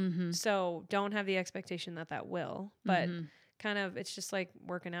away. So don't have the expectation that that will, but kind of, it's just like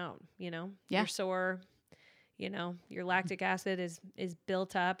working out, you know, you're sore, you know, your lactic acid is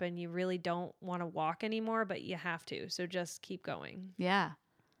built up and you really don't want to walk anymore, but you have to. So just keep going. Yeah.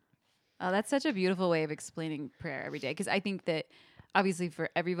 Oh, that's such a beautiful way of explaining prayer every day. Because I think that obviously for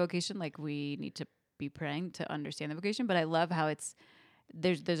every vocation, like we need to be praying to understand the vocation. But I love how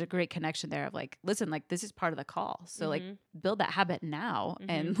there's a great connection there of like, listen, like this is part of the call. So like build that habit now.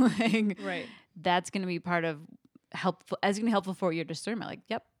 And like, that's going to be part of helpful for your discernment. Like,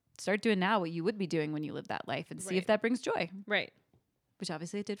 yep, start doing now what you would be doing when you live that life and see if that brings joy. Right. Which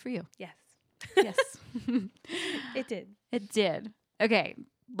obviously it did for you. Yes. Yes. It did. It did. Okay.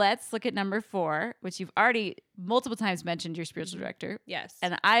 Let's look at number 4, which you've already multiple times mentioned, your spiritual director. Yes.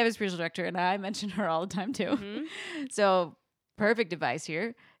 And I have a spiritual director and I mention her all the time too. So perfect advice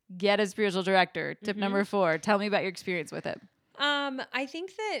here. Get a spiritual director. Tip number 4. Tell me about your experience with it. I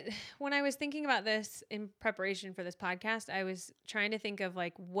think that when I was thinking about this in preparation for this podcast, I was trying to think of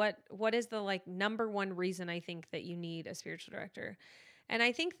like, what is the like number one reason I think that you need a spiritual director? And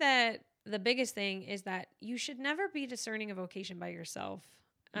I think that the biggest thing is that you should never be discerning a vocation by yourself.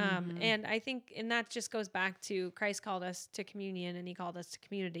 And I think, and that just goes back to Christ called us to communion and he called us to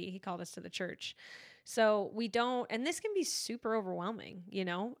community. He called us to the church. So we don't, and this can be super overwhelming, you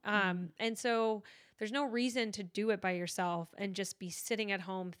know? And so there's no reason to do it by yourself and just be sitting at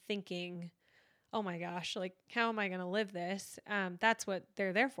home thinking, oh my gosh, like, how am I going to live this? That's what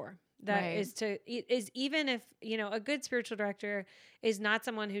they're there for. That is even if, you know, a good spiritual director is not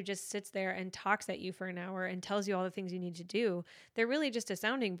someone who just sits there and talks at you for an hour and tells you all the things you need to do. They're really just a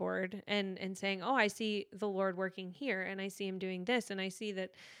sounding board and saying, oh, I see the Lord working here and I see him doing this. And I see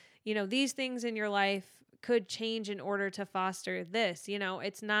that, you know, these things in your life could change in order to foster this. You know,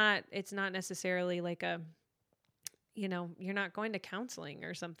 it's not necessarily like a, you know, you're not going to counseling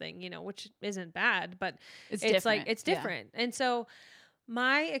or something, you know, which isn't bad, but it's like, it's different. Yeah. And so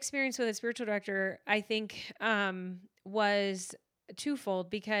my experience with a spiritual director, I think, was twofold,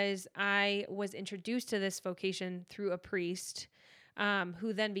 because I was introduced to this vocation through a priest,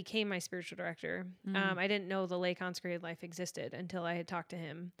 who then became my spiritual director. I didn't know the lay consecrated life existed until I had talked to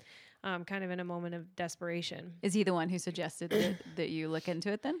him, kind of in a moment of desperation. Is he the one who suggested that you look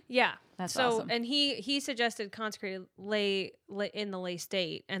into it then? Yeah. That's so awesome. And he suggested consecrated lay in the lay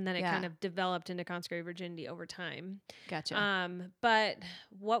state, and then it kind of developed into consecrated virginity over time. Gotcha. But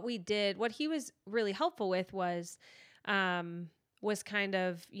what he was really helpful with was kind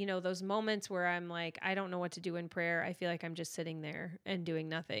of, you know, those moments where I'm like, I don't know what to do in prayer. I feel like I'm just sitting there and doing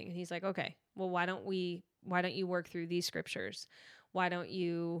nothing. And he's like, okay, well, why don't you work through these scriptures? Why don't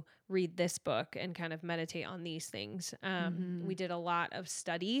you read this book and kind of meditate on these things? We did a lot of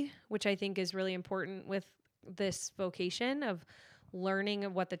study, which I think is really important with this vocation of learning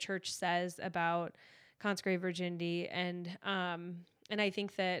of what the church says about consecrated virginity. And I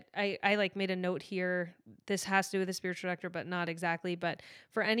think that I like made a note here. This has to do with the spiritual director, but not exactly. But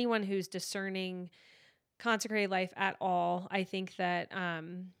for anyone who's discerning consecrated life at all, I think that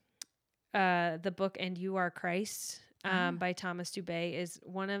the book "And You Are Christ" by Thomas Dubay is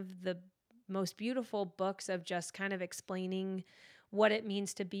one of the most beautiful books of just kind of explaining what it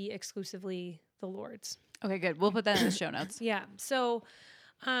means to be exclusively the Lord's. Okay, good. We'll put that in the show notes. Yeah. So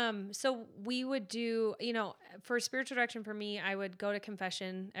we would do, you know, for spiritual direction for me, I would go to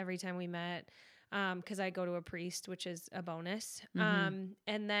confession every time we met, because I go to a priest, which is a bonus. And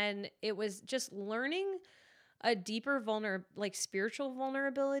then it was just learning a deeper spiritual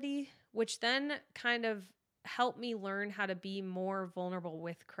vulnerability, which then kind of helped me learn how to be more vulnerable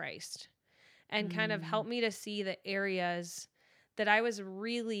with Christ. and kind of help me to see the areas that I was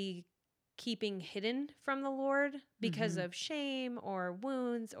really keeping hidden from the Lord because of shame or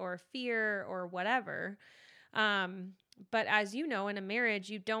wounds or fear or whatever. But as you know, in a marriage,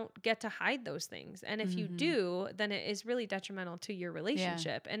 you don't get to hide those things. And if you do, then it is really detrimental to your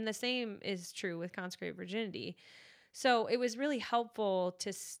relationship. And the same is true with consecrated virginity. So it was really helpful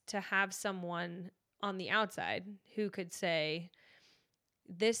to have someone on the outside who could say,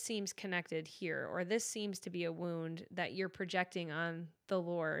 this seems connected here, or this seems to be a wound that you're projecting on the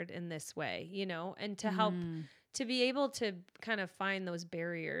Lord in this way, you know, and to help to be able to kind of find those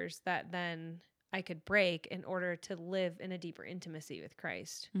barriers that then I could break in order to live in a deeper intimacy with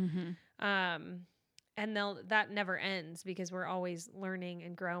Christ. And that never ends because we're always learning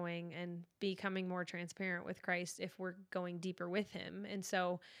and growing and becoming more transparent with Christ if we're going deeper with him. And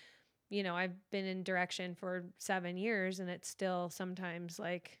so, you know, I've been in direction for 7 years and it's still sometimes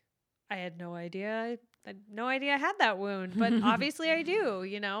like, I had no idea I had that wound, but obviously I do,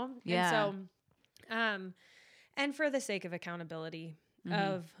 you know? Yeah. And so, and for the sake of accountability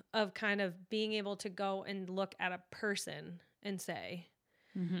of kind of being able to go and look at a person and say,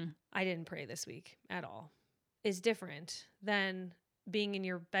 I didn't pray this week at all, is different than being in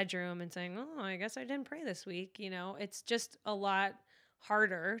your bedroom and saying, oh, I guess I didn't pray this week. You know, it's just a lot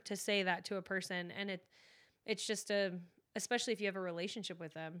harder to say that to a person. And it's just especially if you have a relationship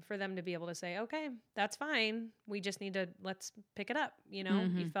with them, for them to be able to say, okay, that's fine. We just need to, let's pick it up. You know,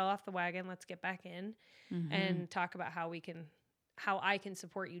 you fell off the wagon. Let's get back in and talk about how I can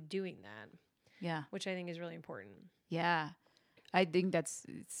support you doing that. Yeah. Which I think is really important. Yeah. I think that's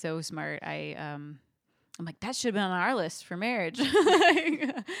so smart. I'm like, that should have been on our list for marriage.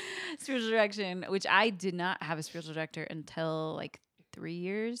 Spiritual direction, which I did not have a spiritual director until like 3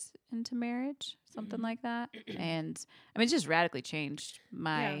 years into marriage, something like that. And I mean, it just radically changed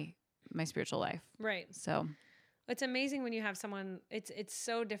my spiritual life. Right. So it's amazing when you have someone, it's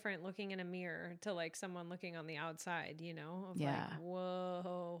so different looking in a mirror to like someone looking on the outside, you know, of like,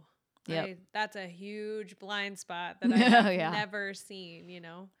 whoa, that's a huge blind spot that I have never seen, you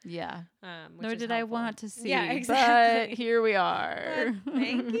know? Yeah. Nor did I want to see. Yeah, exactly. But here we are. But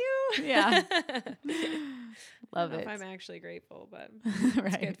thank you. Yeah. Love it. I'm actually grateful, but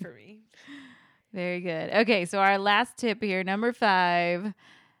it's good for me. Very good. Okay, so our last tip here, number 5,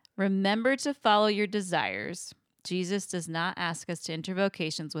 remember to follow your desires. Jesus does not ask us to enter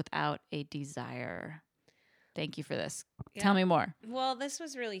vocations without a desire. Thank you for this. Yeah. Tell me more. Well, this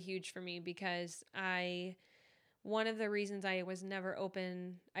was really huge for me because one of the reasons I was never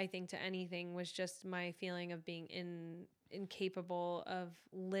open, I think, to anything was just my feeling of being incapable of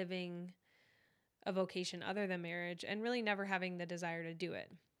living a vocation other than marriage and really never having the desire to do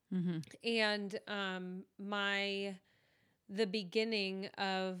it. And the beginning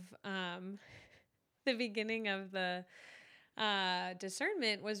of the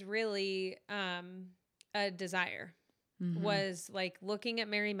discernment was really a desire. Was like looking at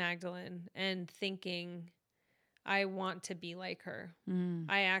Mary Magdalene and thinking, I want to be like her.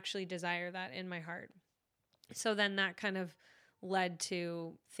 I actually desire that in my heart. So then that kind of led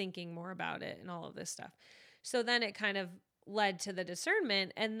to thinking more about it and all of this stuff. So then it kind of led to the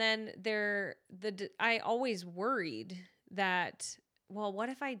discernment. And then I always worried that, well, what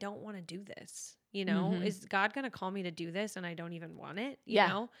if I don't want to do this? You know, is God going to call me to do this and I don't even want it? You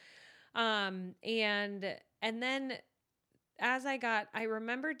know? And then as I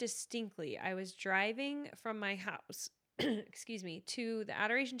remember distinctly, I was driving from my house, to the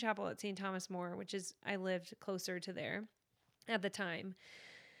Adoration Chapel at St. Thomas More, I lived closer to there at the time.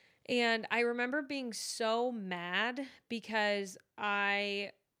 And I remember being so mad because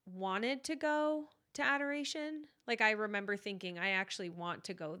I wanted to go to Adoration. Like, I remember thinking, I actually want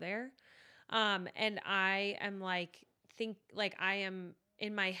to go there. And I am I am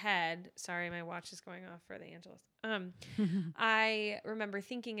in my head, sorry, my watch is going off for the Angelus. I remember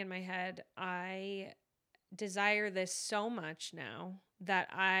thinking in my head, I desire this so much now that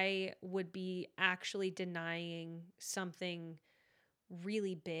I would be actually denying something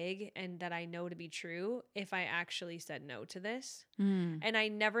really big and that I know to be true if I actually said no to this. And I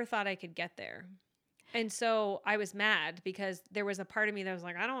never thought I could get there. And so I was mad because there was a part of me that was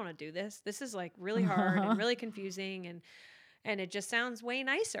like, I don't want to do this. This is like really hard and really confusing. And it just sounds way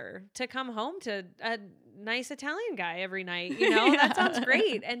nicer to come home to a nice Italian guy every night. You know, that sounds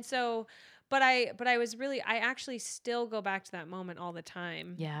great. And so, but I actually still go back to that moment all the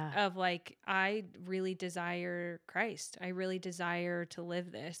time. Yeah. Of like, I really desire Christ. I really desire to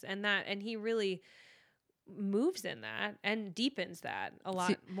live this and he really moves in that and deepens that a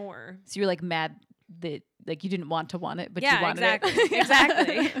lot more. So you're like mad that like you didn't want it, but yeah, you wanted it.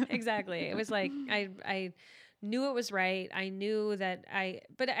 Exactly. It was like, I knew it was right. I knew that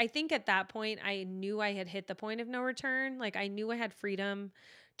but I think at that point I knew I had hit the point of no return. Like I knew I had freedom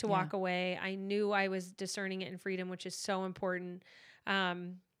to walk away. I knew I was discerning it in freedom, which is so important.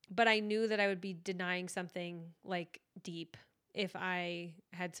 But I knew that I would be denying something like deep if I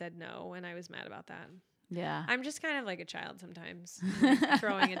had said no, and I was mad about that. Yeah. I'm just kind of like a child sometimes,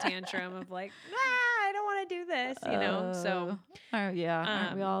 throwing a tantrum of like, I don't want to do this, you know? So, aren't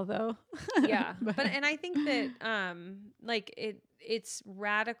we all though? yeah. And I think that, like it's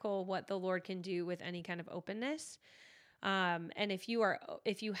radical what the Lord can do with any kind of openness. And if you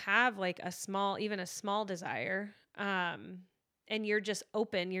have like even a small desire, and you're just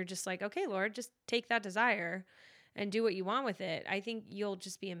open, you're just like, okay, Lord, just take that desire and do what you want with it. I think you'll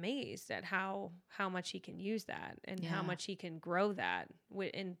just be amazed at how much he can use that and how much he can grow that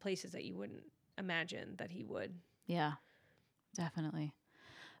in places that you wouldn't imagine that he would. Yeah, definitely.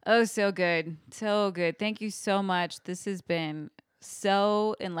 Oh, so good. So good. Thank you so much. This has been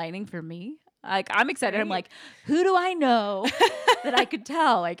so enlightening for me. Like, I'm excited. Right. I'm like, who do I know that I could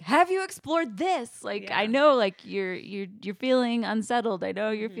tell? Like, have you explored this? Like, I know like you're feeling unsettled. I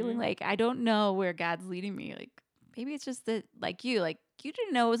know you're feeling like, I don't know where God's leading me. Like, maybe it's just that like you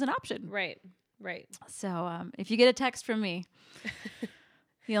didn't know it was an option. Right. So if you get a text from me,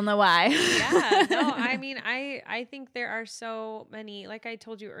 you'll know why. Yeah. No, I mean, I think there are so many, like I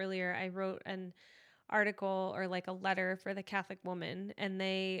told you earlier, I wrote an article or like a letter for the Catholic Woman, and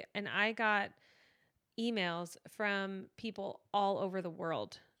I got emails from people all over the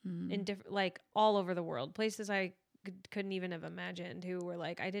world in all over the world, places I couldn't even have imagined, who were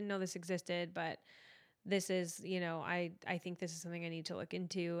like, I didn't know this existed, but this is, I think this is something I need to look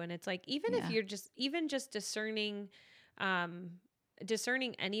into. And it's like, even if you're just discerning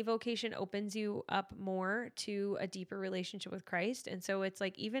any vocation opens you up more to a deeper relationship with Christ. And so it's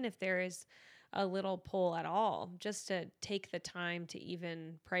like, even if there is a little pull at all, just to take the time to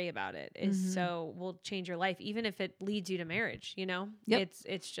even pray about it will change your life, even if it leads you to marriage, Yep.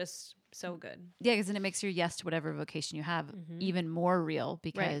 It's just so good. Yeah. Because then it makes your yes to whatever vocation you have even more real,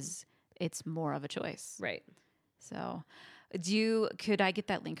 because it's more of a choice. Right. So could I get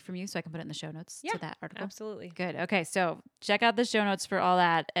that link from you so I can put it in the show notes to that article? Absolutely. Good. Okay. So check out the show notes for all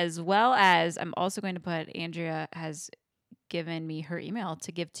that, as well as I'm also going to put, Andrea has given me her email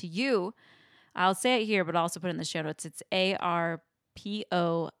to give to you. I'll say it here, but I'll also put it in the show notes. It's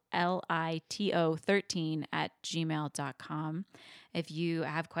ARPOLITO13@gmail.com. If you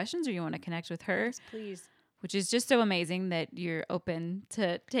have questions or you want to connect with her, yes, please. Which is just so amazing that you're open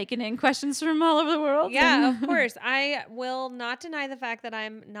to taking in questions from all over the world. Yeah, of course. I will not deny the fact that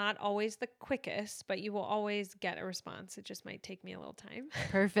I'm not always the quickest, but you will always get a response. It just might take me a little time.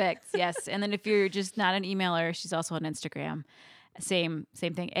 Perfect. Yes. And then if you're just not an emailer, she's also on Instagram. Same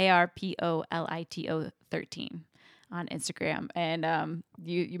thing. ARPOLITO13 on Instagram. And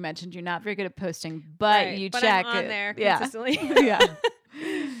you mentioned you're not very good at posting, but you check. I'm on there consistently. Yeah.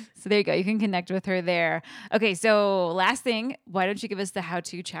 So there you go. You can connect with her there. Okay, so last thing, why don't you give us the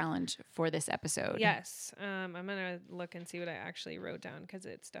how-to challenge for this episode? Yes. I'm going to look and see what I actually wrote down, because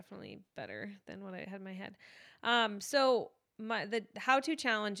it's definitely better than what I had in my head. So the how-to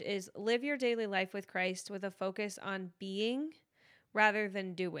challenge is live your daily life with Christ with a focus on being rather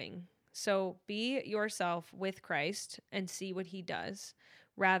than doing. So be yourself with Christ and see what he does,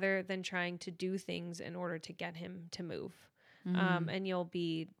 rather than trying to do things in order to get him to move. And you'll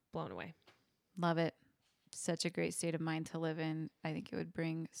be blown away. Love it. Such a great state of mind to live in. I think it would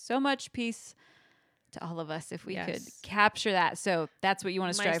bring so much peace to all of us if we could capture that. So that's what you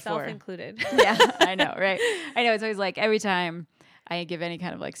want to strive for. Myself included. Yeah, I know, right? I know. It's always like every time I give any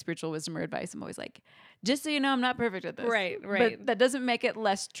kind of like spiritual wisdom or advice, I'm always like, just so you know, I'm not perfect at this. Right. But that doesn't make it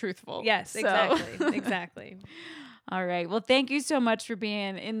less truthful. Yes, exactly. All right. Well, thank you so much for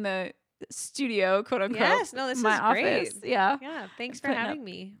being in the studio, quote unquote. Yes, no, this is office. Great. Yeah. Thanks for having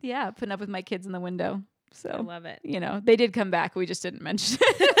me. Yeah, putting up with my kids in the window. So I love it. They did come back. We just didn't mention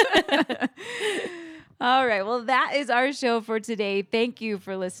it. All right. Well, that is our show for today. Thank you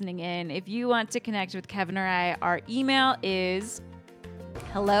for listening in. If you want to connect with Kevin or I, our email is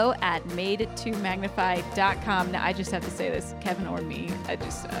hello@made2magnify.com. Now, I just have to say this, Kevin or me. I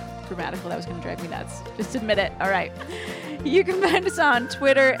just, grammatical, that was going to drive me nuts. Just admit it. All right. You can find us on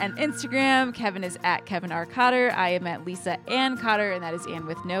Twitter and Instagram. Kevin is at Kevin R. Cotter. I am at Lisa Ann Cotter, and that is Ann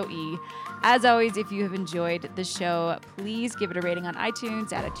with no E. As always, if you have enjoyed the show, please give it a rating on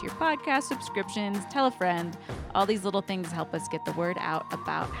iTunes, add it to your podcast subscriptions, tell a friend. All these little things help us get the word out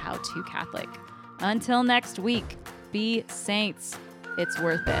about How to Catholic. Until next week, be saints. It's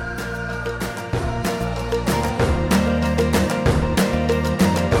worth it.